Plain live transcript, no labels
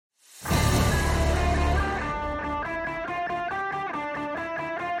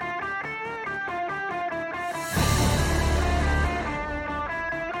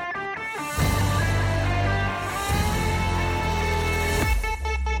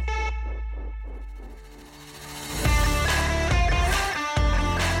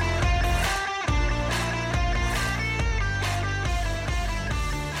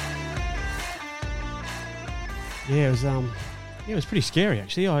Yeah, it was pretty scary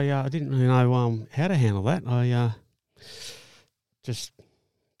actually. I didn't really know how to handle that. I just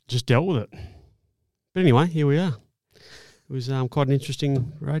dealt with it. But anyway, here we are. It was quite an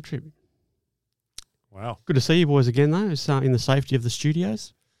interesting road trip. Wow. Good to see you boys again though. It's in the safety of the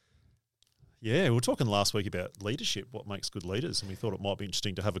studios. Yeah, we were talking last week about leadership, what makes good leaders, and we thought it might be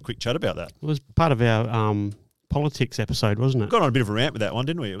interesting to have a quick chat about that. It was part of our politics episode, wasn't it? Got on a bit of a rant with that one,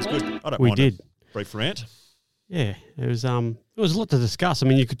 didn't we? It was good. I don't mind did. A brief rant. Yeah, it was a lot to discuss. I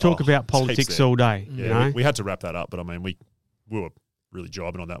mean, you could talk about politics all day. Yeah, you know? we had to wrap that up, but I mean, we were really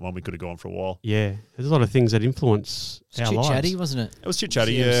jibing on that one. We could have gone for a while. Yeah, there's a lot of things that influence our lives. Chit-chatty, wasn't it? It was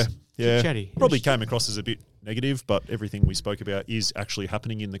chit-chatty, yeah. Chit-chatty. Probably came across as a bit negative, but everything we spoke about is actually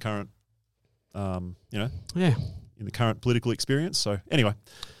happening in the current, in the current political experience. So anyway,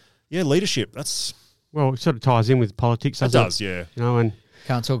 yeah, leadership. Well, it sort of ties in with politics. Does, yeah. You know, and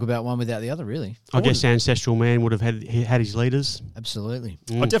Can't talk about one without the other, really. I guess Ancestral Man would have had his leaders. Absolutely.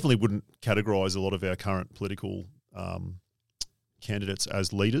 I definitely wouldn't categorise a lot of our current political candidates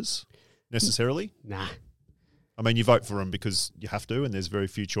as leaders necessarily. Nah. I mean, you vote for them because you have to, and there's very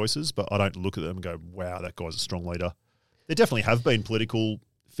few choices, but I don't look at them and go, wow, that guy's a strong leader. There definitely have been political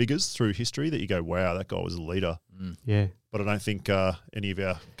figures through history that you go, wow, that guy was a leader. Yeah. But I don't think any of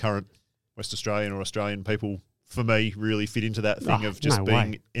our current West Australian or Australian people, for me, really fit into that thing of just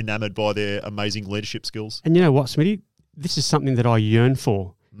being enamoured by their amazing leadership skills. And you know what, Smitty? This is something that I yearn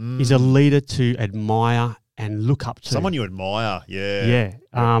for, is a leader to admire and look up to. Someone you admire, yeah.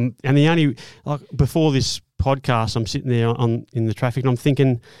 Yeah. And the only, before this podcast, I'm sitting there in the traffic and I'm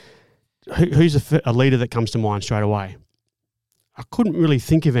thinking, who's a leader that comes to mind straight away? I couldn't really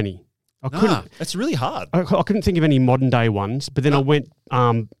think of any. It's really hard. I couldn't think of any modern day ones, but then I went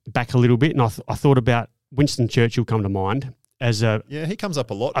back a little bit and I thought about Winston Churchill come to mind as he comes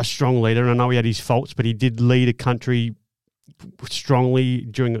up a lot. A strong leader. And I know he had his faults, but he did lead a country strongly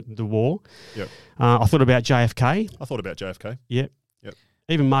during the war. Yep. I thought about JFK. I thought about JFK. Yep.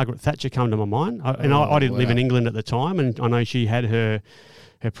 Even Margaret Thatcher come to my mind. I didn't live in England at the time, and I know she had her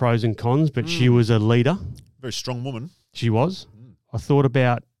pros and cons, but she was a leader. Very strong woman. She was. I thought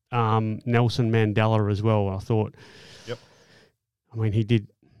about Nelson Mandela as well. I thought, I mean,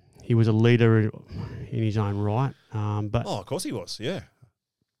 he was a leader in his own right. But of course he was, yeah.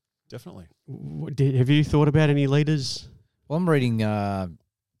 Definitely. Have you thought about any leaders? Well, I'm reading a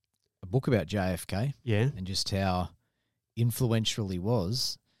book about JFK. Yeah. And just how influential he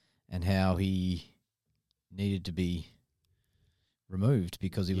was and how he needed to be removed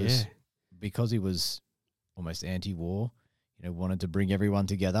because he was almost anti-war, wanted to bring everyone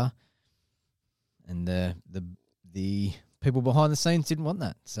together, and the people behind the scenes didn't want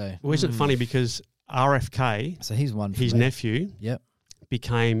that. So isn't it funny because RFK, so he's one. His nephew, yep,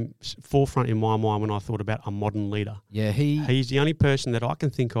 became forefront in my mind when I thought about a modern leader. Yeah, he's the only person that I can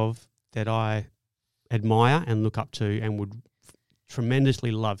think of that I admire and look up to and would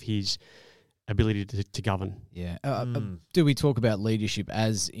tremendously love his ability to govern. Yeah. Do we talk about leadership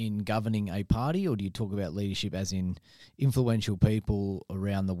as in governing a party, or do you talk about leadership as in influential people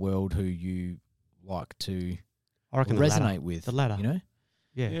around the world who you like to resonate with? The latter.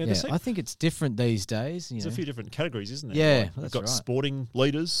 Yeah. I think it's different these days. There's a few different categories, isn't there? Yeah, we've got sporting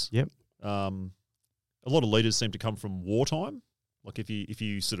leaders. Yep. A lot of leaders seem to come from wartime. Like if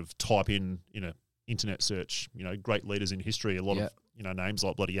you sort of type in a internet search, great leaders in history, a lot of names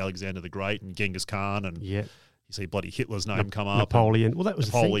like bloody Alexander the Great and Genghis Khan, and you see bloody Hitler's name come up. Napoleon. Well, that was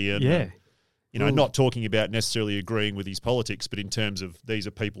Napoleon. The thing. Yeah. Not talking about necessarily agreeing with his politics, but in terms of these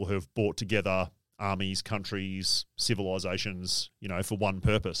are people who have brought together armies, countries, civilizations, for one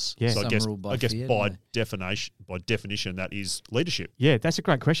purpose. Yeah. So I guess by definition, that is leadership. Yeah, that's a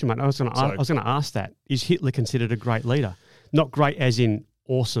great question, mate. I was going to ask that. Is Hitler considered a great leader? Not great as in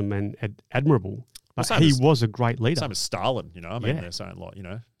awesome and admirable, but he was a great leader. Same as Stalin, they're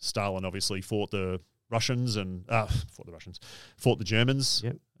saying Stalin obviously fought the Russians and fought the Germans.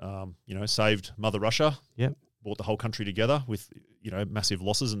 Yep. Saved Mother Russia. Yep. Brought the whole country together with massive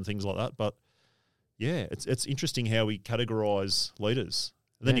losses and things like that. But yeah, it's interesting how we categorise leaders.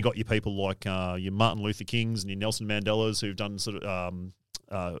 And then you got your people like your Martin Luther Kings and your Nelson Mandelas who've done sort of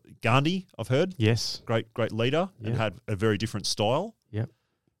Gandhi. I've heard. Yes. Great leader and had a very different style. Yep.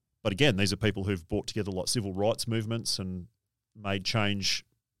 But again, these are people who've brought together like civil rights movements and made change,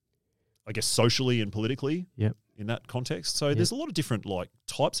 I guess, socially and politically in that context. So there's a lot of different like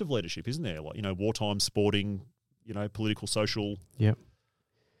types of leadership, isn't there? Like, wartime, sporting, political, social. Yep.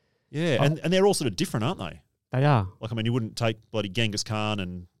 Yeah, and they're all sort of different, aren't they? They are. Like, I mean, you wouldn't take bloody Genghis Khan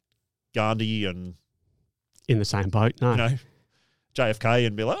and Gandhi and... in the same boat, no. JFK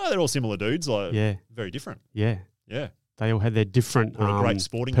and be like, they're all similar dudes. Like, very different. Yeah. Yeah. They all had their different Or a great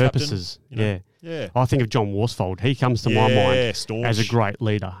sporting purposes. captain, you know? Yeah. Yeah. I think of John Worsfold. He comes to my mind staunch. as a great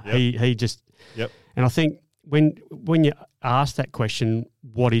leader. Yep. He just Yep. And I think when you ask that question,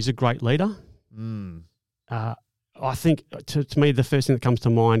 what is a great leader? I think to me the first thing that comes to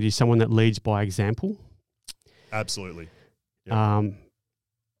mind is someone that leads by example. Absolutely. Yep.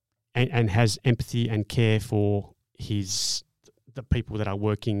 And has empathy and care for the people that are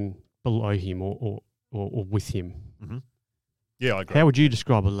working below him or with him. Mm-hmm. Yeah, I agree. How would you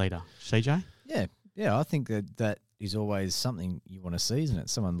describe a leader, CJ? Yeah, I think that is always something you want to see, isn't it?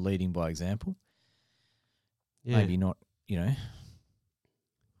 Someone leading by example. Yeah. Maybe not,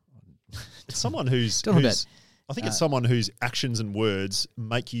 It's someone who's I think it's someone whose actions and words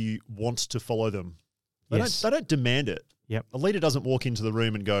make you want to follow them. They don't demand it. Yep. A leader doesn't walk into the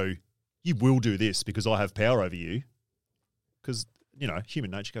room and go, "You will do this because I have power over you." Because,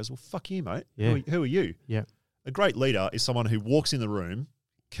 human nature goes, "Well, fuck you, mate. Yeah. Who are you?" Yeah. A great leader is someone who walks in the room,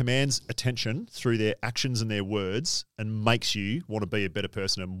 commands attention through their actions and their words, and makes you want to be a better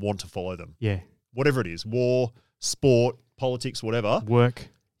person and want to follow them. Yeah. Whatever it is, war, sport, politics, whatever. Work.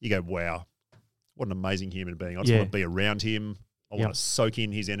 You go, wow, what an amazing human being. I just want to be around him. I want to soak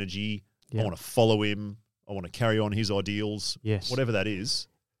in his energy. I want to follow him. I want to carry on his ideals. Yes. Whatever that is.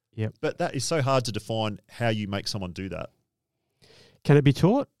 Yep. But that is so hard to define how you make someone do that. Can it be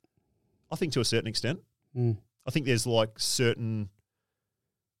taught? I think to a certain extent. Mm. I think there's like certain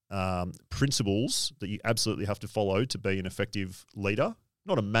principles that you absolutely have to follow to be an effective leader.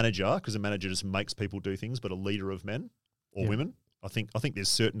 Not a manager, because a manager just makes people do things, but a leader of men or women. I think there's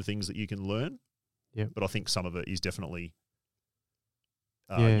certain things that you can learn. Yeah. But I think some of it is definitely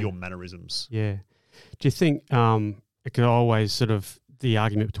your mannerisms. Yeah. Do you think it could always sort of the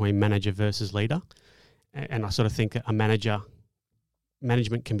argument between manager versus leader? And I sort of think that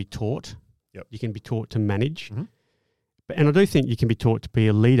management can be taught. Yep. You can be taught to manage. Mm-hmm. And I do think you can be taught to be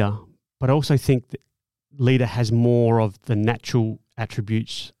a leader, but I also think that leader has more of the natural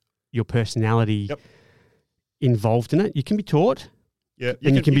attributes, your personality involved in it. You can be taught. Yeah,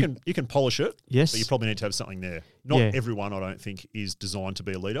 you can polish it. Yes. But you probably need to have something there. Not everyone, I don't think, is designed to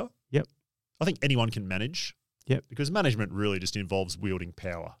be a leader. Yep. I think anyone can manage. Yep. Because management really just involves wielding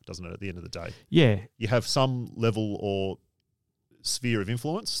power, doesn't it, at the end of the day? Yeah. You have some level or sphere of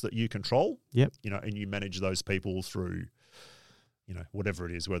influence that you control. Yep. And you manage those people through, whatever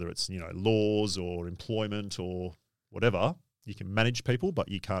it is, whether it's, laws or employment or whatever. You can manage people, but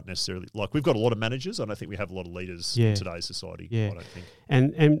you can't necessarily we've got a lot of managers. I don't think we have a lot of leaders in today's society. Yeah. I don't think.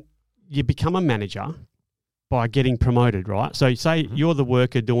 And you become a manager by getting promoted, right? So say you're the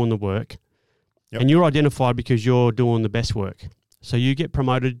worker doing the work and you're identified because you're doing the best work. So you get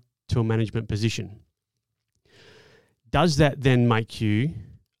promoted to a management position. Does that then make you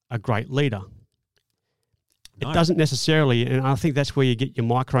a great leader? No. It doesn't necessarily, and I think that's where you get your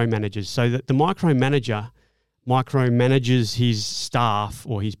micromanagers. So that the micromanager micromanages his staff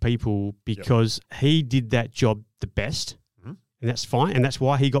or his people because he did that job the best, and that's fine, and that's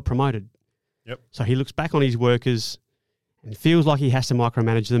why he got promoted. Yep. So he looks back on his workers and feels like he has to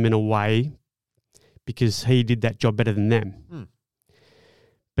micromanage them in a way because he did that job better than them.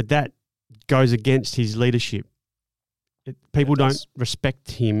 But that goes against his leadership. People don't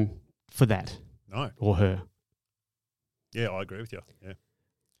respect him for that. No. Or her. Yeah, I agree with you. Yeah.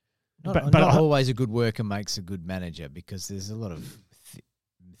 Not always a good worker makes a good manager because there's a lot of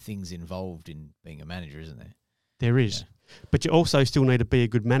things involved in being a manager, isn't there? There is. Yeah. But you also still need to be a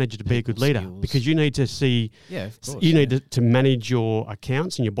good manager to be a good leader because you need to see, of course, you need to manage your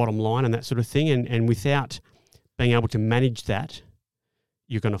accounts and your bottom line and that sort of thing. And without being able to manage that,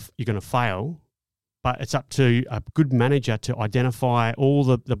 you're gonna fail. But it's up to a good manager to identify all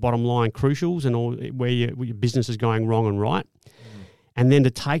the bottom line crucials and all where your business is going wrong and right. And then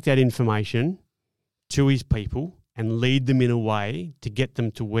to take that information to his people and lead them in a way to get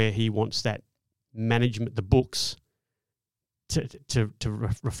them to where he wants that management, the books, to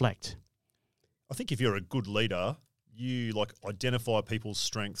reflect. I think if you're a good leader, you identify people's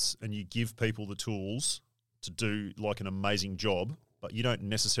strengths and you give people the tools to do an amazing job, but you don't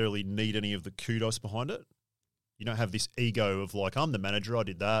necessarily need any of the kudos behind it. You don't have this ego of I'm the manager, I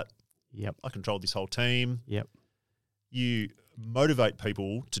did that. Yep. I controlled this whole team. Yep. You motivate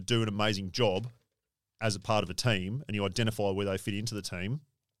people to do an amazing job as a part of a team and you identify where they fit into the team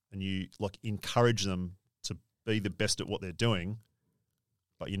and you encourage them to be the best at what they're doing,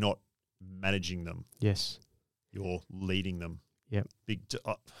 but you're not managing them. Yes. You're leading them. Yep.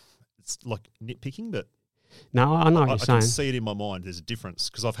 It's nitpicking, but no, I know what you're saying. I can see it in my mind. There's a difference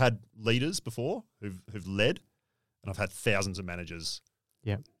because I've had leaders before who've led and I've had thousands of managers.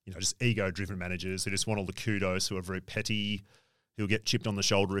 Yep. You know, just ego-driven managers who just want all the kudos, who are very petty, who'll get chipped on the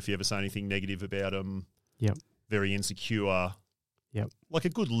shoulder if you ever say anything negative about them. Yep. Very insecure. Yep. Like a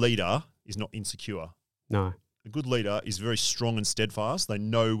good leader is not insecure. No. A good leader is very strong and steadfast. They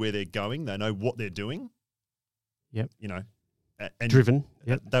know where they're going. They know what they're doing. Yep. You know, and Driven.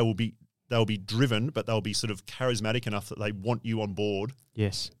 Yep. They will be driven, but they'll be sort of charismatic enough that they want you on board.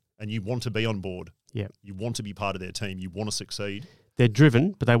 Yes. And you want to be on board. Yep. You want to be part of their team. You want to succeed. They're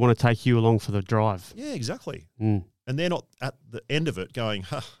driven, but they want to take you along for the drive. Yeah, exactly. Mm. And they're not at the end of it going,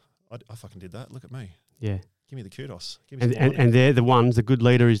 I fucking did that. Look at me. Yeah. Give me the kudos. Give me And they're the ones, the good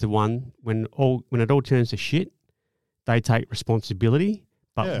leader is the one, when it all turns to shit, they take responsibility.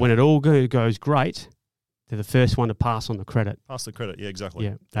 But when it all goes great, they're the first one to pass on the credit. Pass the credit, yeah, exactly.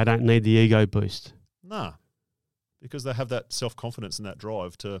 Yeah, they don't need the ego boost. Nah, because they have that self-confidence and that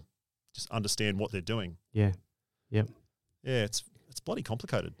drive to just understand what they're doing. Yeah, yep. Yeah, it's bloody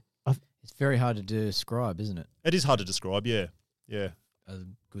complicated. It's very hard to describe, isn't it? It is hard to describe, yeah. Yeah. A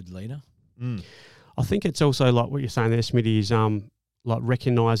good leader. Mm. I think it's also like what you're saying there, Smitty, is like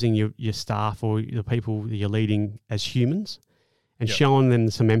recognising your staff or the people that you're leading as humans and showing them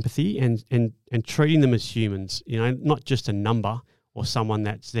some empathy and treating them as humans, you know, not just a number or someone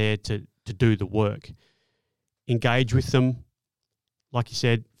that's there to do the work. Engage with them, like you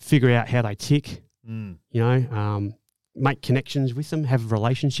said, figure out how they tick, you know, make connections with them, have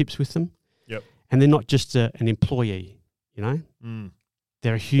relationships with them. Yep. And they're not just an employee, you know.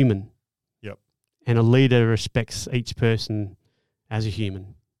 They're a human. Yep. And a leader respects each person as a human. Do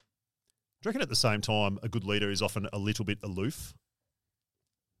you reckon at the same time a good leader is often a little bit aloof?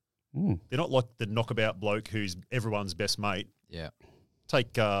 They're not like the knockabout bloke who's everyone's best mate. Yeah.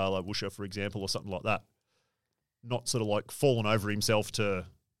 Take like Woosha, for example, or something like that. Not sort of like falling over himself to,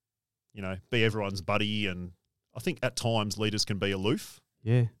 you know, be everyone's buddy. And I think at times leaders can be aloof.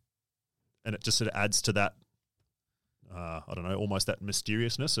 Yeah. And it just sort of adds to that, I don't know, almost that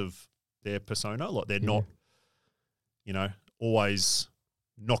mysteriousness of their persona. Like they're not, you know, always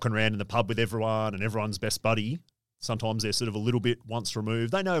knocking around in the pub with everyone and everyone's best buddy. Sometimes they're sort of a little bit once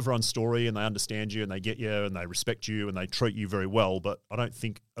removed. They know everyone's story and they understand you and they get you and they respect you and they treat you very well. But I don't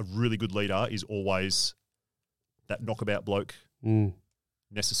think a really good leader is always that knockabout bloke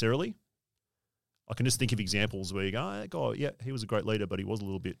necessarily. I can just think of examples where you go, oh, God, yeah, he was a great leader, but he was a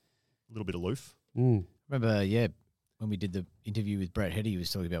little bit aloof. Remember, when we did the interview with Brett Hetty, he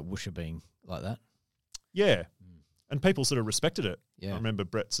was talking about Woosha being like that. Yeah. And people sort of respected it. Yeah. I remember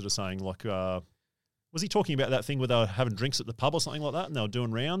Brett sort of saying like, was he talking about that thing where they were having drinks at the pub or something like that and they were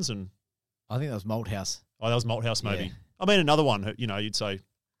doing rounds? And I think that was Malthouse. Oh, that was Malthouse maybe. Yeah. I mean, another one, you know, you'd say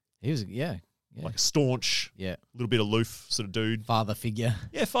he was, like a staunch, little bit aloof sort of dude. Father figure.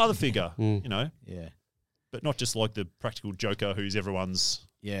 Yeah, father figure, you know. Yeah. But not just like the practical joker who's everyone's,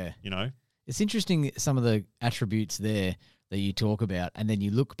 you know. It's interesting some of the attributes there that you talk about, and then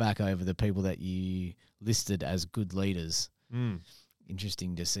you look back over the people that you listed as good leaders.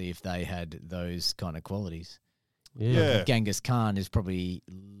 Interesting to see if they had those kind of qualities. Yeah. Like Genghis Khan is probably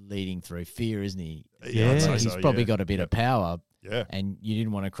leading through fear, isn't he? Yeah, I'd say he's so, probably got a bit of power. Yeah. And you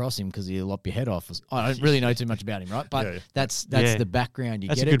didn't want to cross him because he'll lop your head off. I don't really know too much about him, right? But that's the background you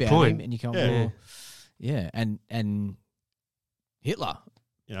that's get a good about point. him, and you come, and Hitler.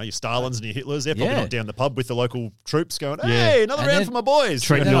 You know, your Stalins and your Hitlers, they're probably not down the pub with the local troops going, hey, Yeah. another round for my boys.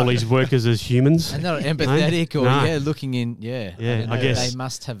 Treating all these workers as humans. And not empathetic or looking in, I guess they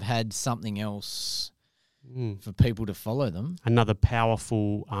must have had something else for people to follow them. Another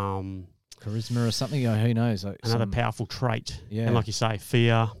powerful charisma or something. Who knows? Like another powerful trait. Yeah. And like you say,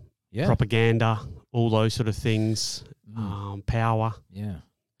 fear, propaganda, all those sort of things, power. Yeah.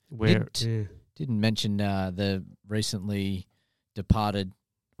 Where didn't mention the recently departed,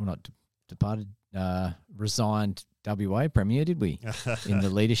 well, not departed, resigned WA Premier, did we? In the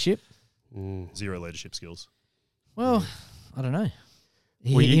leadership? Zero leadership skills. Well, I don't know.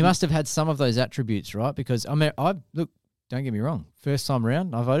 He must have had some of those attributes, right? Because, I mean, look, don't get me wrong. First time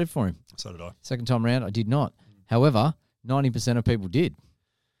round, I voted for him. So did I. Second time round, I did not. However, 90% of people did.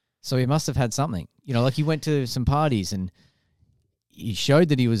 So he must have had something. You know, like he went to some parties and he showed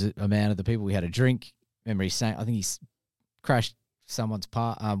that he was a man of the people. We had a drink. Remember, I think he crashed someone's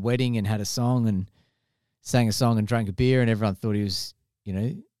wedding and had a song and sang a song and drank a beer, and everyone thought he was, you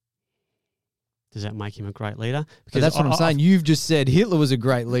know. Does that make him a great leader? Because that's what I'm saying. You've just said Hitler was a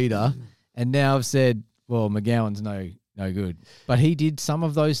great leader, and now I've said, well, McGowan's no good. But he did some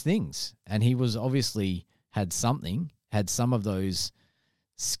of those things, and he was obviously had some of those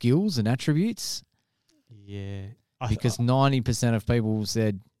skills and attributes. Yeah. Because 90% of people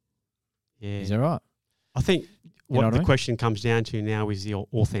said he's all right. I think what the question comes down to now is the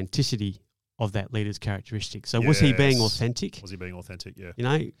authenticity of that leader's characteristics. So was he being authentic? Was he being authentic? Yeah. You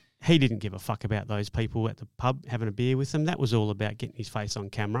know, he didn't give a fuck about those people at the pub having a beer with them. That was all about getting his face on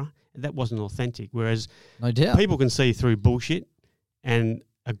camera. That wasn't authentic. Whereas no doubt, people can see through bullshit, and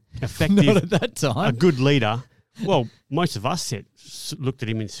a effective, not at that time, a good leader. Well, most of us looked at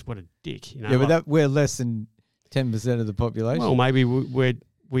him and said, "What a dick!" You know, yeah, but we're less than 10% of the population. Well, maybe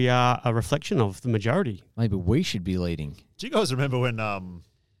we are a reflection of the majority. Maybe we should be leading. Do you guys remember when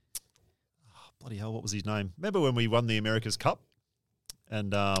bloody hell, what was his name? Remember when we won the America's Cup?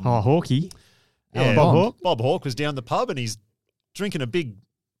 And Hawkey. Yeah, Bob Hawke. Bob Hawke was down the pub and he's drinking a big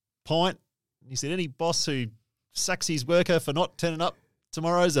pint. He said, any boss who sacks his worker for not turning up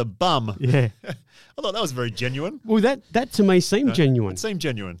tomorrow's a bum. Yeah. I thought that was very genuine. Well, that to me seemed genuine. It seemed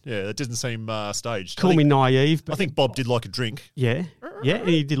genuine. Yeah, it didn't seem staged. Call me naive. But I think Bob did like a drink. Yeah. Yeah, and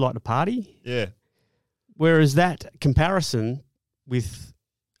he did like to party. Yeah. Whereas that comparison with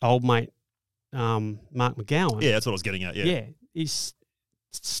old mate Mark McGowan. Yeah, that's what I was getting at. Yeah. Yeah, it's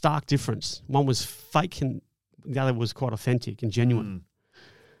stark difference. One was fake and the other was quite authentic and genuine.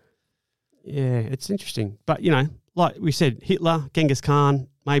 Yeah, it's interesting. But, you know, like we said, Hitler, Genghis Khan,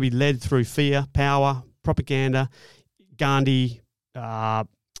 maybe led through fear, power, propaganda. Gandhi, the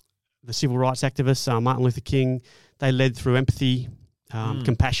civil rights activists, Martin Luther King, they led through empathy,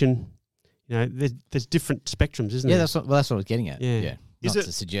 compassion. You know, there's different spectrums, isn't there? Yeah, that's what I was getting at. Yeah. Not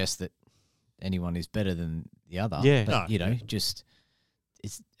to suggest that anyone is better than the other. Yeah. But, you know, just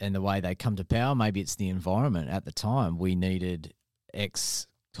it's and the way they come to power, maybe it's the environment. At the time, we needed X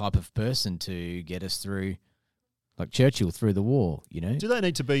type of person to get us through, like Churchill through the war, you know? Do they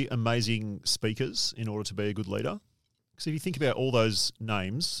need to be amazing speakers in order to be a good leader? Because if you think about all those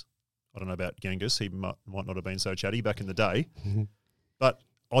names, I don't know about Genghis, he might not have been so chatty back in the day, but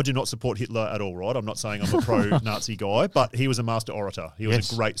I do not support Hitler at all, right? I'm not saying I'm a pro-Nazi guy, but he was a master orator. He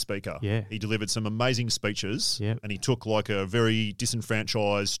was a great speaker. Yeah. He delivered some amazing speeches, Yep. and he took like a very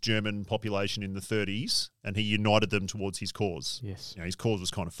disenfranchised German population in the 30s, and he united them towards his cause. Yes. You know, his cause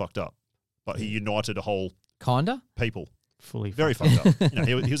was kind of fucked up, but he united a whole Kinda? people. Fully Very fucked up. You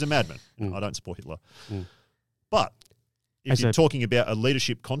know, he was a madman. I don't support Hitler. But if you're talking about a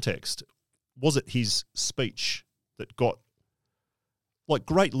leadership context, was it his speech that got... Like,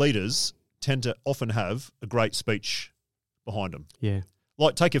 great leaders tend to often have a great speech behind them. Yeah.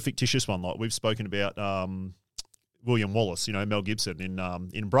 Like, take a fictitious one, like we've spoken about William Wallace, you know, Mel Gibson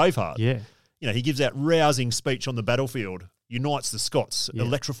in Braveheart. Yeah. You know, he gives that rousing speech on the battlefield, unites the Scots,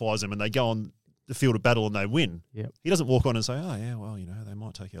 electrifies them, and they go on the field of battle and they win. Yep. He doesn't walk on and say, oh, yeah, well, you know, they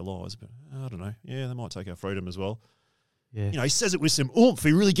might take our lives, but I don't know. Yeah, they might take our freedom as well. Yeah. You know, he says it with some oomph.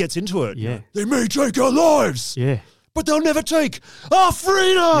 He really gets into it. Yeah. You know, they may take our lives. Yeah. But they'll never take our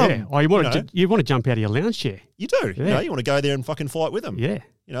freedom. Yeah. Oh, you want to jump out of your lounge chair. You do. Yeah. You know, you want to go there and fucking fight with them. Yeah.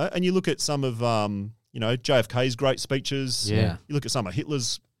 You know, and you look at some of, you know, JFK's great speeches. Yeah. You look at some of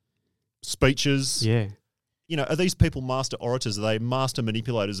Hitler's speeches. Yeah. You know, are these people master orators? Are they master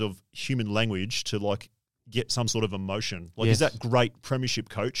manipulators of human language to, like, get some sort of emotion? Like, is that great premiership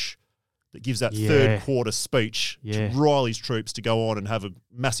coach that gives that third quarter speech to rile his troops to go on and have a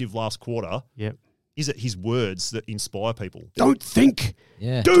massive last quarter? Yep. Is it his words that inspire people? Don't think.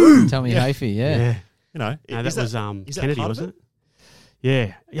 Yeah. Do. Tell me, Hafey, yeah. You know, No, that was Kennedy, wasn't it?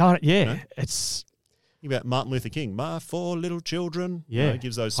 Yeah. Yeah. You know? It's... Think about Martin Luther King. My 4 little children. Yeah. You know, he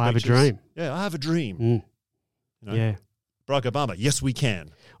gives those speeches. I have a dream. Yeah, I have a dream. Mm. You know? Yeah. Barack Obama. Yes, we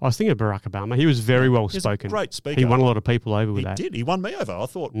can. I was thinking of Barack Obama. He was very well spoken. Great speaker. He won a lot of people over with that. He did. He won me over. I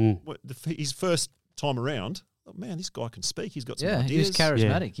thought his first time around, oh, man, this guy can speak. He's got some ideas. He was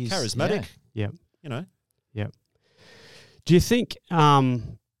charismatic. Yeah. Charismatic. Yeah. You know. Yeah. Do you think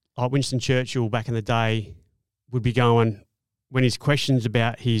like Winston Churchill back in the day would be going, when his questions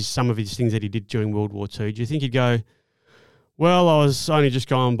about some of his things that he did during World War II, do you think he'd go, well, I was only just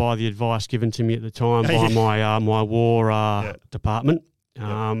going by the advice given to me at the time by my war department.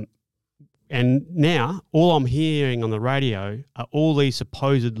 And now all I'm hearing on the radio are all these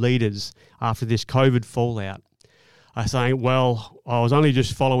supposed leaders after this COVID fallout are saying, well, I was only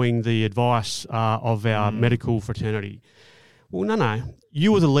just following the advice of our medical fraternity. Well, no.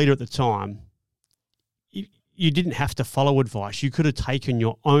 You were the leader at the time. You didn't have to follow advice. You could have taken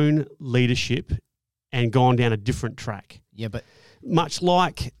your own leadership and gone down a different track. Yeah, but... Much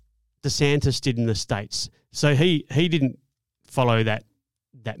like DeSantis did in the States. So he didn't follow that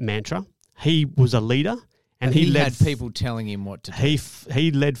mantra. He was a leader. And he had people telling him what to do.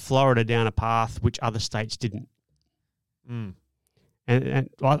 He led Florida down a path which other states didn't. Mm. And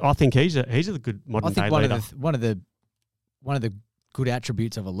I think he's a good modern day leader. One of the good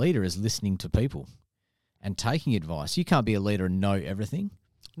attributes of a leader is listening to people and taking advice. You can't be a leader and know everything.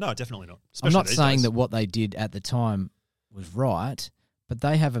 No, definitely not. I'm not saying that what they did at the time was right, but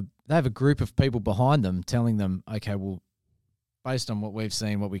they have a group of people behind them telling them, okay, well, based on what we've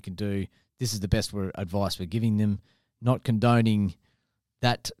seen, what we can do, this is the best advice we're giving them, not condoning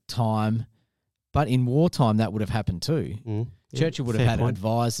that time. But in wartime, that would have happened too. Churchill would have had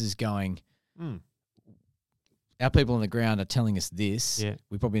advisors going, our people on the ground are telling us this. Yeah.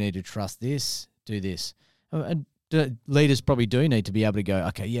 We probably need to trust this, do this. And leaders probably do need to be able to go,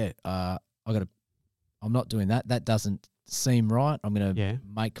 okay, I'm not doing that. That doesn't seem right. I'm going to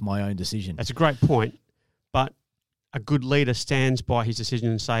make my own decision. That's a great point. But a good leader stands by his decision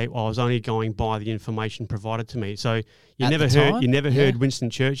and say, well, I was only going by the information provided to me. So you never heard Winston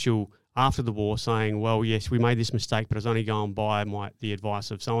Churchill after the war saying, well, yes, we made this mistake, but I was only going by the advice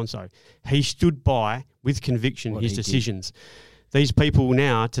of so-and-so. He stood by, with conviction, his decisions. These people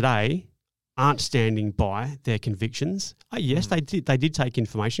now, today, aren't standing by their convictions. Yes, they did take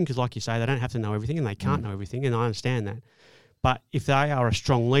information because, like you say, they don't have to know everything and they can't know everything, and I understand that. But if they are a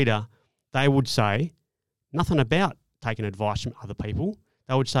strong leader, they would say nothing about taking advice from other people.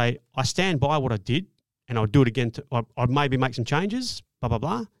 They would say, I stand by what I did and I'll do it again. I'd maybe make some changes, blah, blah,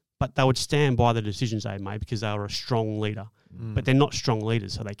 blah. But they would stand by the decisions they made because they were a strong leader. But they're not strong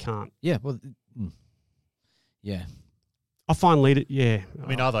leaders, so they can't. Yeah, well, yeah. I find leader, I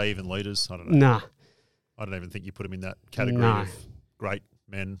mean, are they even leaders? I don't know. Nah. I don't even think you put them in that category of great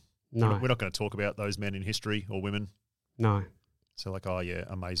men. No. We're not going to talk about those men in history or women. No. So like, oh, yeah,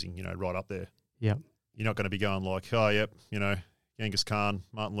 amazing, right up there. Yep. You're not going to be going like, oh, yep, Genghis Khan,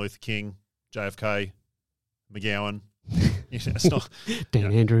 Martin Luther King, JFK, McGowan. It's not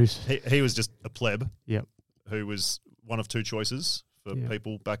Dan Andrews. He was just a pleb. Yep. Who was one of two choices for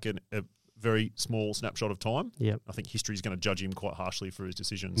people back in a very small snapshot of time. Yep. I think history is going to judge him quite harshly for his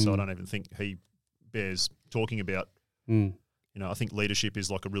decisions. So I don't even think he bears talking about. I think leadership is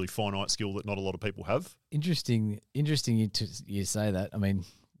like a really finite skill that not a lot of people have. Interesting you say that. I mean,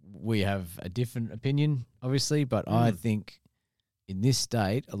 we have a different opinion, obviously, but I think in this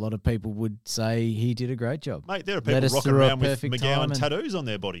state, a lot of people would say he did a great job. Mate, there are people rocking around with McGowan tattoos on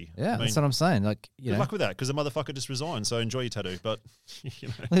their body. Yeah, that's what I'm saying. Like, good luck with that, because the motherfucker just resigned, so enjoy your tattaoo. But,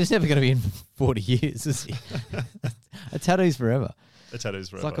 well, he's never going to be in 40 years, is he? A tattoo's forever. A tattoo's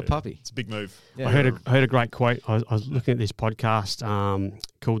forever. It's like a puppy. It's a big move. Yeah. I heard a great quote. I was looking at this podcast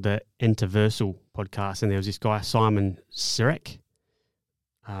called the Interversal podcast, and there was this guy, Simon Sinek,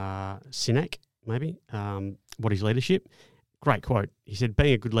 maybe, what his leadership. Great quote. He said,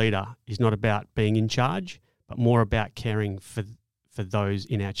 being a good leader is not about being in charge, but more about caring for those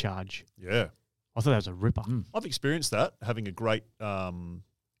in our charge. Yeah. I thought that was a ripper. I've experienced that, having a great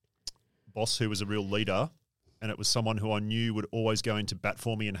boss who was a real leader, and it was someone who I knew would always go into bat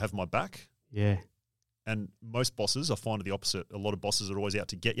for me and have my back. Yeah. And most bosses, I find the opposite. A lot of bosses are always out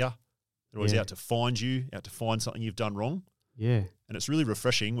to get you. They're always out to find you, out to find something you've done wrong. Yeah. And it's really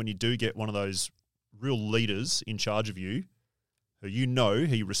refreshing when you do get one of those real leaders in charge of you, who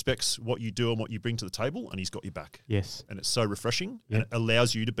he respects what you do and what you bring to the table, and he's got your back. Yes. And it's so refreshing, and it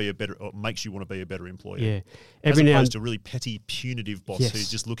allows you to be or makes you want to be a better employee. Yeah. As opposed to a really petty, punitive boss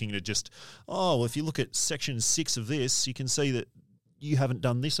who's just looking to well, if you look at section 6 of this, you can see that you haven't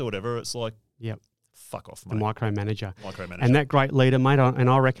done this or whatever. It's like, fuck off, mate. The micromanager. And that great leader, mate, and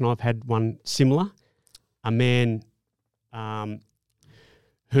I reckon I've had one similar, a man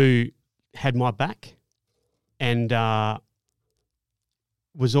who had my back and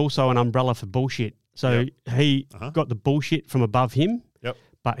was also an umbrella for bullshit. So he got the bullshit from above him,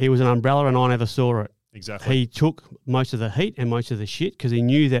 but he was an umbrella and I never saw it. Exactly. He took most of the heat and most of the shit because he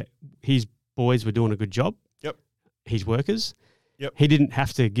knew that his boys were doing a good job, his workers. He didn't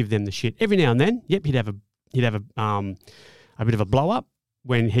have to give them the shit. Every now and then, he'd have a bit of a blow up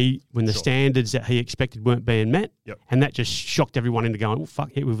when the standards that he expected weren't being met, and that just shocked everyone into going, well,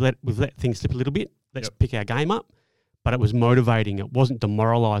 fuck it, we've let things slip a little bit. Let's pick our game up. But it was motivating. It wasn't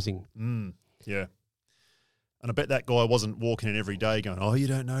demoralising. Yeah. And I bet that guy wasn't walking in every day going, oh, you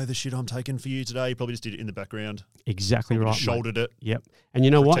don't know the shit I'm taking for you today. He probably just did it in the background. Exactly right. Shouldered it. Yep. And you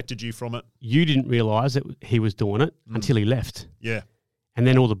know what? Protected you from it. You didn't realise that he was doing it until he left. Yeah. And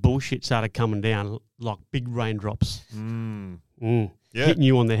then all the bullshit started coming down like big raindrops. Yeah. Hitting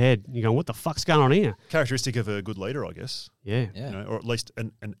you on the head. You're going, what the fuck's going on here? Characteristic of a good leader, I guess. Yeah. Or at least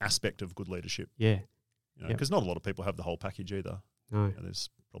an aspect of good leadership. Yeah. Because not a lot of people have the whole package either. No.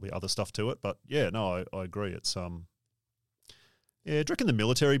 There's probably other stuff to it. But, I agree. It's do you reckon the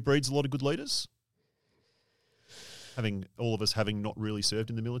military breeds a lot of good leaders? All of us having not really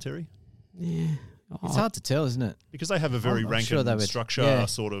served in the military? Yeah. It's hard to tell, isn't it? Because they have a very rank sure and structure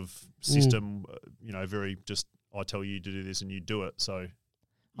sort of system, very just, I tell you to do this and you do it. So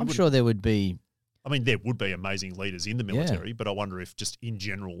I'm sure there would be. I mean, there would be amazing leaders in the military, but I wonder if just in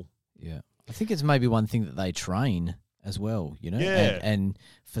general. Yeah. I think it's maybe one thing that they train as well, and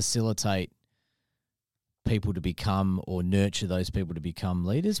facilitate people to become or nurture those people to become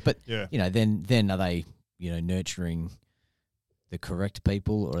leaders. But, then are they, nurturing the correct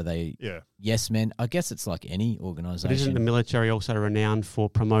people, or are they yes men? I guess it's like any organisation. But isn't the military also renowned for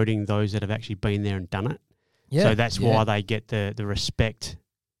promoting those that have actually been there and done it? Yeah. So that's why they get the respect,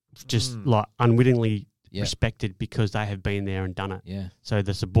 just like unwittingly respected because they have been there and done it. Yeah. So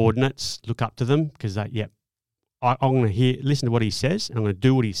the subordinates look up to them because I'm going to listen to what he says, and I'm going to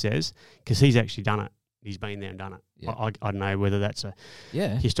do what he says because he's actually done it. He's been there and done it. Yeah. I don't know whether that's a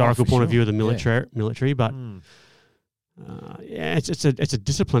historical point of view of the military, but it's a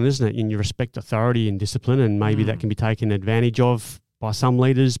discipline, isn't it? And you respect authority and discipline, and maybe that can be taken advantage of by some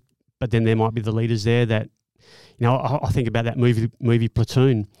leaders. But then there might be the leaders there that, I think about that movie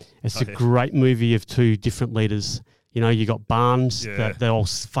Platoon. It's a great movie of two different leaders. You got Barnes, the old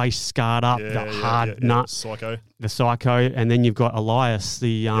face scarred up, the hard nut, the psycho, and then you've got Elias,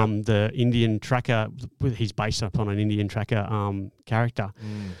 the Indian tracker. He's based upon an Indian tracker character,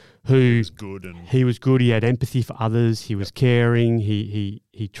 who was good. And he was good. He had empathy for others. He was caring. He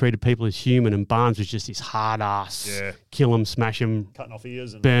treated people as human. And Barnes was just this hard ass, kill him, smash him, cutting off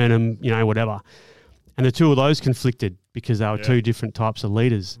ears, and burn him, whatever. And the two of those conflicted because they were two different types of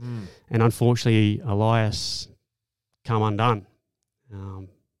leaders. And unfortunately, Elias come undone.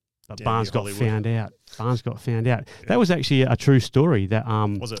 But Barnes got found out. Yeah. That was actually a true story. That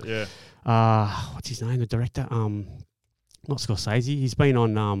was it? Yeah. What's his name? The director? Not Scorsese. He's been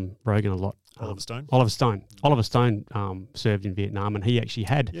on Rogan a lot. Oliver Stone served in Vietnam, and he actually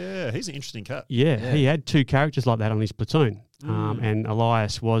had. Yeah, he's an interesting cat. Yeah, he had two characters like that on his platoon. And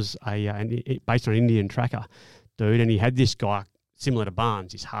Elias was based on an Indian tracker dude, and he had this guy similar to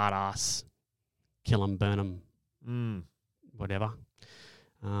Barnes, this hard ass, kill him, burn him, whatever.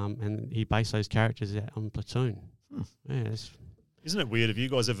 And he based those characters out on platoon. Yeah, isn't it weird? Have you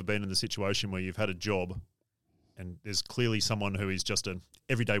guys ever been in the situation where you've had a job and there's clearly someone who is just an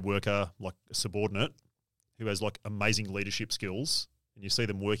everyday worker, like a subordinate, who has like amazing leadership skills, and you see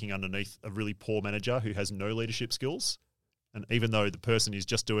them working underneath a really poor manager who has no leadership skills? And even though the person is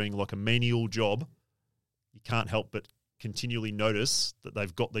just doing like a menial job, you can't help but continually notice that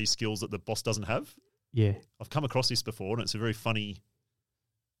they've got these skills that the boss doesn't have. Yeah. I've come across this before, and it's a very funny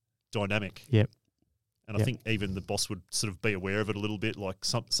dynamic. Yep. And I think even the boss would sort of be aware of it a little bit. Like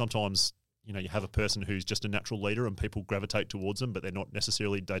sometimes, you have a person who's just a natural leader and people gravitate towards them, but they're not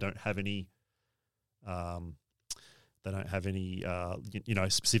necessarily, they don't have any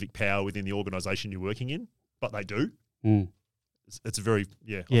specific power within the organisation you're working in, but they do. It's a very,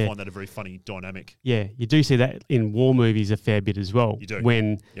 I find that a very funny dynamic. Yeah, you do see that in war movies a fair bit as well. You do.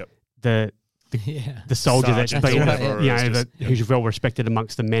 When the soldier that's been, who's well respected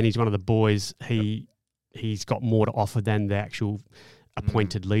amongst the men, he's one of the boys, he's got more to offer than the actual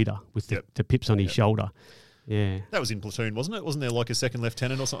appointed leader with the pips on his shoulder. Yeah. That was in Platoon, wasn't it? Wasn't there like a second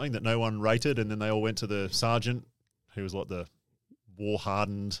lieutenant or something that no one rated, and then they all went to the sergeant who was like the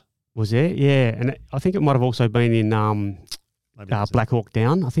war-hardened... Was there? Yeah. And I think it might have also been in Black Hawk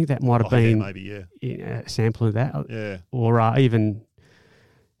Down. I think that might have been a sample of that. Yeah. Or even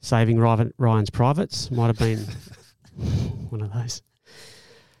Saving Ryan's Privates might have been one of those.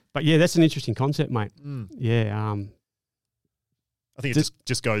 But yeah, that's an interesting concept, mate. Yeah. I think it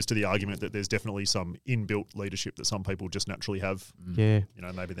just goes to the argument that there's definitely some inbuilt leadership that some people just naturally have. Yeah.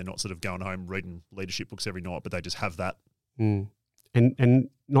 Maybe they're not sort of going home reading leadership books every night, but they just have that. And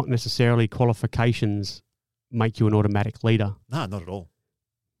not necessarily qualifications make you an automatic leader. No, not at all.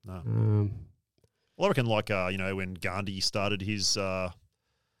 No. Well, I reckon when Gandhi started his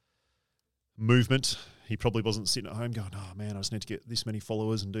movement, he probably wasn't sitting at home going, oh man, I just need to get this many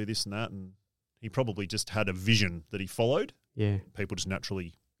followers and do this and that. And he probably just had a vision that he followed. Yeah. People just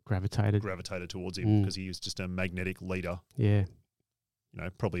naturally gravitated towards him because he was just a magnetic leader. Yeah.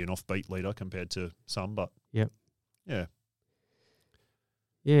 Probably an offbeat leader compared to some, but yeah. Yeah,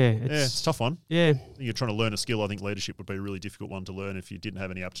 it's a tough one. Yeah. You're trying to learn a skill. I think leadership would be a really difficult one to learn if you didn't have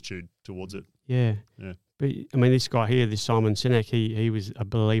any aptitude towards it. Yeah. Yeah. But I mean, this guy here, this Simon Sinek, he was a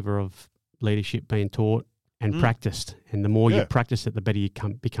believer of leadership being taught and practiced. And the more you practice it, the better you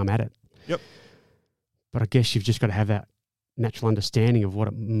become at it. Yep. But I guess you've just got to have that natural understanding of what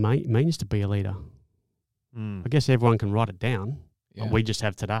it means to be a leader. I guess everyone can write it down, like we just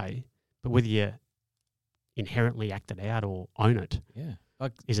have today. But whether you inherently act it out or own it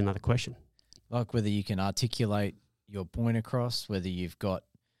is another question. Like whether you can articulate your point across, whether you've got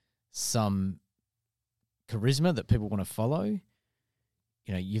some charisma that people want to follow.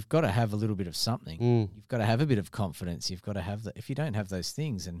 You know, you've got to have a little bit of something. You've got to have a bit of confidence. You've got to have that. If you don't have those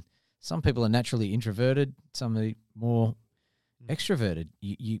things, and some people are naturally introverted, some are more extroverted.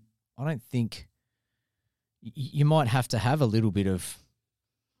 I don't think you might have to have a little bit of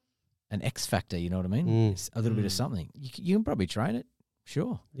an X factor. You know what I mean? A little bit of something. You can probably train it,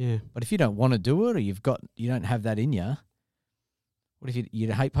 sure. Yeah. But if you don't want to do it, or you don't have that in you, what if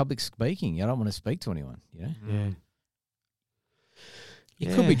you hate public speaking? You don't want to speak to anyone. You know? Yeah.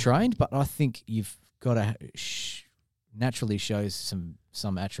 It could be trained, but I think you've got to naturally show some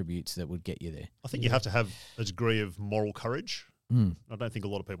attributes that would get you there. I think you have to have a degree of moral courage. I don't think a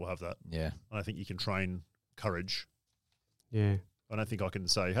lot of people have that. Yeah. I don't think you can train courage. Yeah. I don't think I can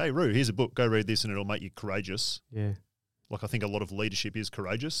say, hey, Roo, here's a book, go read this and it'll make you courageous. Yeah. Like I think a lot of leadership is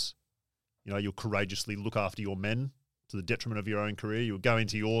courageous. You know, you'll courageously look after your men to the detriment of your own career. You'll go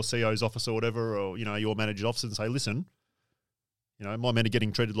into your CEO's office or whatever, or, you know, your manager's office and say, listen, you know, my men are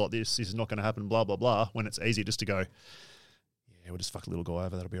getting treated like this. This is not going to happen, blah, blah, blah. When it's easy just to go, yeah, we'll just fuck a little guy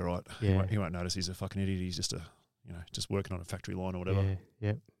over. That'll be all right. Yeah. He won't notice he's a fucking idiot. He's just just working on a factory line or whatever. Yeah.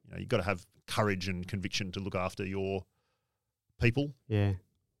 Yep. You know, you've got to have courage and conviction to look after your people. Yeah.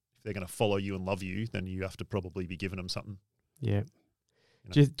 If they're going to follow you and love you, then you have to probably be giving them something. Yeah.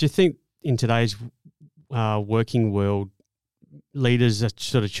 You know? Do you think in today's working world, leaders are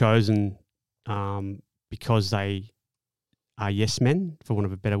sort of chosen because they are yes men, for want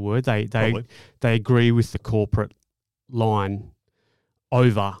of a better word? They agree with the corporate line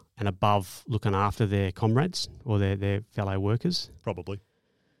over and above looking after their comrades or their fellow workers? Probably.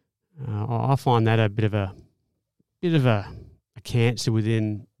 I find that a bit of a cancer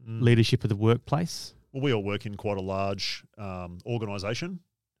within leadership of the workplace. Well, we all work in quite a large organisation,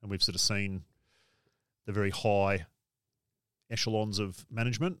 and we've sort of seen the very high echelons of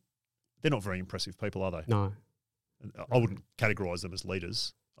management. They're not very impressive people, are they? No. I wouldn't categorise them as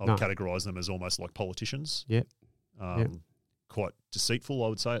leaders. I would categorise them as almost like politicians. Yep. Quite deceitful, I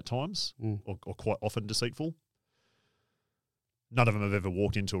would say, at times, or quite often deceitful. None of them have ever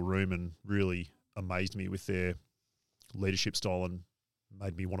walked into a room and really amazed me with their leadership style and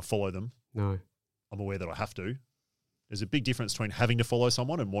made me want to follow them. No. I'm aware that I have to. There's a big difference between having to follow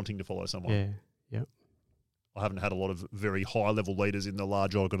someone and wanting to follow someone. Yeah. Yep. I haven't had a lot of very high-level leaders in the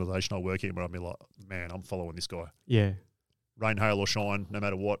large organisation I work in where I'd be like, man, I'm following this guy. Yeah. Rain, hail or shine, no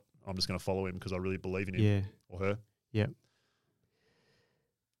matter what, I'm just going to follow him because I really believe in him or her. Yeah.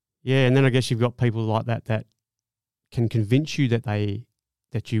 Yeah, and then I guess you've got people like that can convince you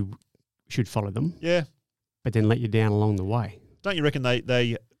that you should follow them. Yeah. But then let you down along the way. Don't you reckon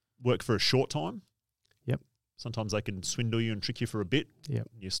they work for a short time? Yep. Sometimes they can swindle you and trick you for a bit. Yep.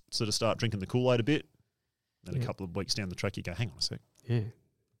 You sort of start drinking the Kool-Aid a bit. Then a couple of weeks down the track, you go, hang on a sec. Yeah.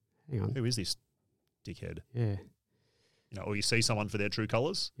 Hang on. Who is this dickhead? Yeah. You know, or you see someone for their true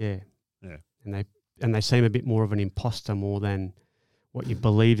colours. Yeah. Yeah. And they seem a bit more of an imposter more than what you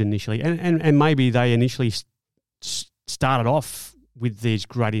believed initially. And maybe they initially started off with these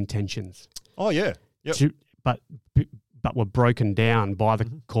great intentions. Oh, yeah. Yep. But were broken down by the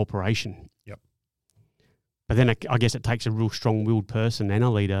corporation. Yep. But then I guess it takes a real strong-willed person and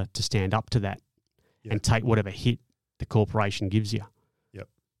a leader to stand up to that and take whatever hit the corporation gives you. Yep.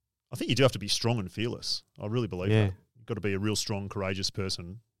 I think you do have to be strong and fearless. I really believe that. You've got to be a real strong, courageous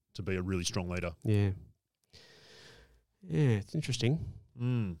person to be a really strong leader. Yeah. Yeah, it's interesting.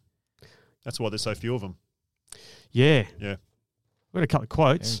 That's why there's so few of them. Yeah. Yeah. We've got a couple of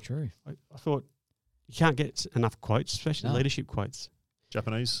quotes. Very true. I thought you can't get enough quotes, especially leadership quotes.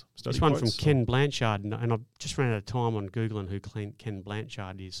 Japanese study This one quotes, from Ken Blanchard, and I just ran out of time on Googling who Ken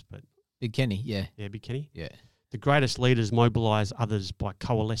Blanchard is, but Big Kenny, yeah. yeah, Big Kenny. Yeah. The greatest leaders mobilise others by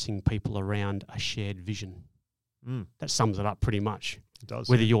coalescing people around a shared vision. That sums it up pretty much. It does.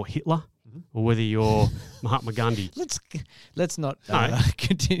 Whether you're Hitler or whether you're Mahatma Gandhi. Let's not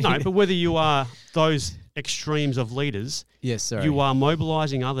continue. No, but whether you are those extremes of leaders, yes, sorry. you are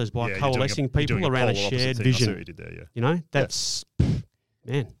mobilising others by coalescing people around a shared vision. I see what you did there, yeah. You know, that's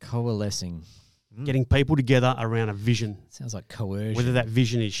man. Coalescing. Getting people together around a vision. Sounds like coercion. Whether that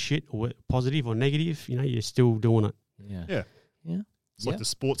vision is shit or positive or negative, you know, you're still doing it. Yeah. It's like the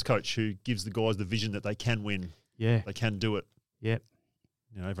sports coach who gives the guys the vision that they can win. Yeah. They can do it. Yep.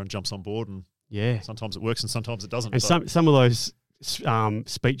 You know, everyone jumps on board and sometimes it works and sometimes it doesn't. And some of those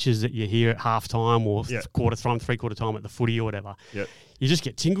speeches that you hear at half time or quarter time, 3/4 time at the footy or whatever, you just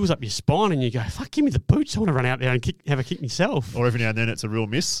get tingles up your spine and you go, fuck, give me the boots. I want to run out there and have a kick myself. Or every now and then it's a real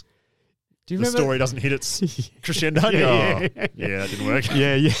miss. Do you the remember? story doesn't hit its crescendo. Yeah, Yeah, that didn't work.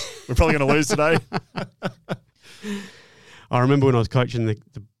 yeah. We're probably going to lose today. I remember when I was coaching the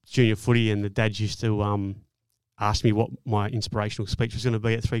junior footy, and the dads used to ask me what my inspirational speech was going to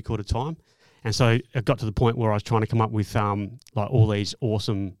be at 3/4 time. And so it got to the point where I was trying to come up with like all these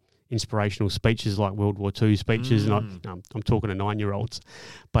awesome inspirational speeches, like World War II speeches, and I'm talking to 9-year-olds,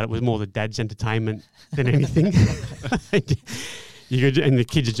 but it was more the dad's entertainment than anything. And the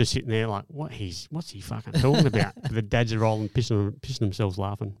kids are just sitting there like, what's he fucking talking about? The dads are rolling, pissing themselves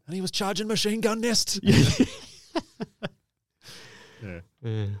laughing. And he was charging machine gun nest.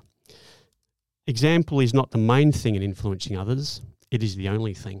 Yeah. Example is not the main thing in influencing others. It is the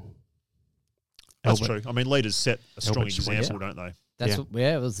only thing. That's true. I mean, leaders set a strong example, don't they?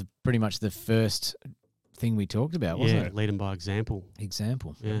 It was pretty much the first thing we talked about, wasn't it? Lead them by example.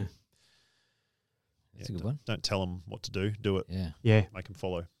 Example. Yeah. That's a good one. Don't tell them what to do. Do it. Yeah. Make them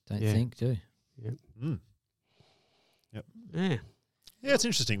follow. Don't think, do. Yep. Yep. Yeah. Yeah, it's an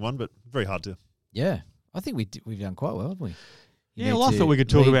interesting one, but very hard to. Yeah. I think we've done quite well, haven't we? Well, I thought we could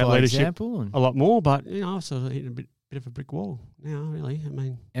talk about leadership a lot more, but, I've sort of hit a bit of a brick wall now, really. I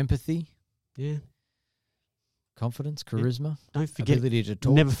mean, empathy. Yeah. Confidence, charisma. Don't forget, ability to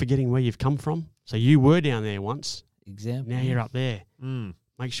talk. never forgetting where you've come from. So you were down there once. Example. Now you're up there.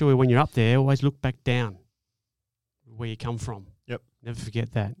 Make sure when you're up there, always look back down where you come from. Yep. Never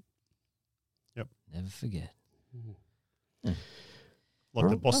forget that. Never forget. Like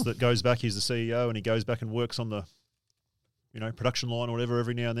the boss that goes back, he's the CEO, and he goes back and works on the, production line or whatever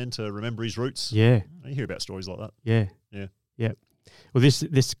every now and then to remember his roots. Yeah. You hear about stories like that. Yeah. Yeah. Yep. Well,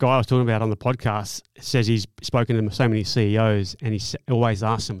 this guy I was talking about on the podcast says he's spoken to so many CEOs, and he always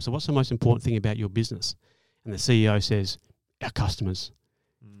asks them, so what's the most important thing about your business? And the CEO says, our customers.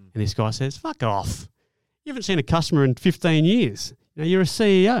 And this guy says, fuck off. You haven't seen a customer in 15 years. You're a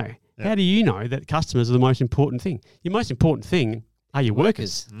CEO. Yeah. How do you know that customers are the most important thing? Your most important thing are your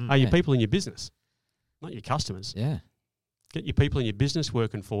workers, are your people in your business, not your customers. Yeah. Get your people in your business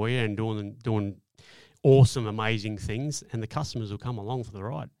working for you and doing awesome, amazing things, and the customers will come along for the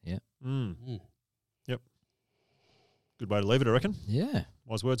ride. Yeah. Yep. Good way to leave it, I reckon. Yeah.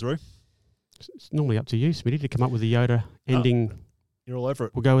 Wise words, Roo. It's normally up to you, Smitty, to come up with the Yoda ending. You're all over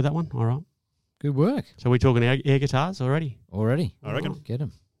it. We'll go with that one. All right. Good work. So we're talking air guitars already? Already. I reckon. Get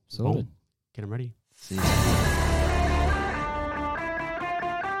them sorted. Get them ready. See you.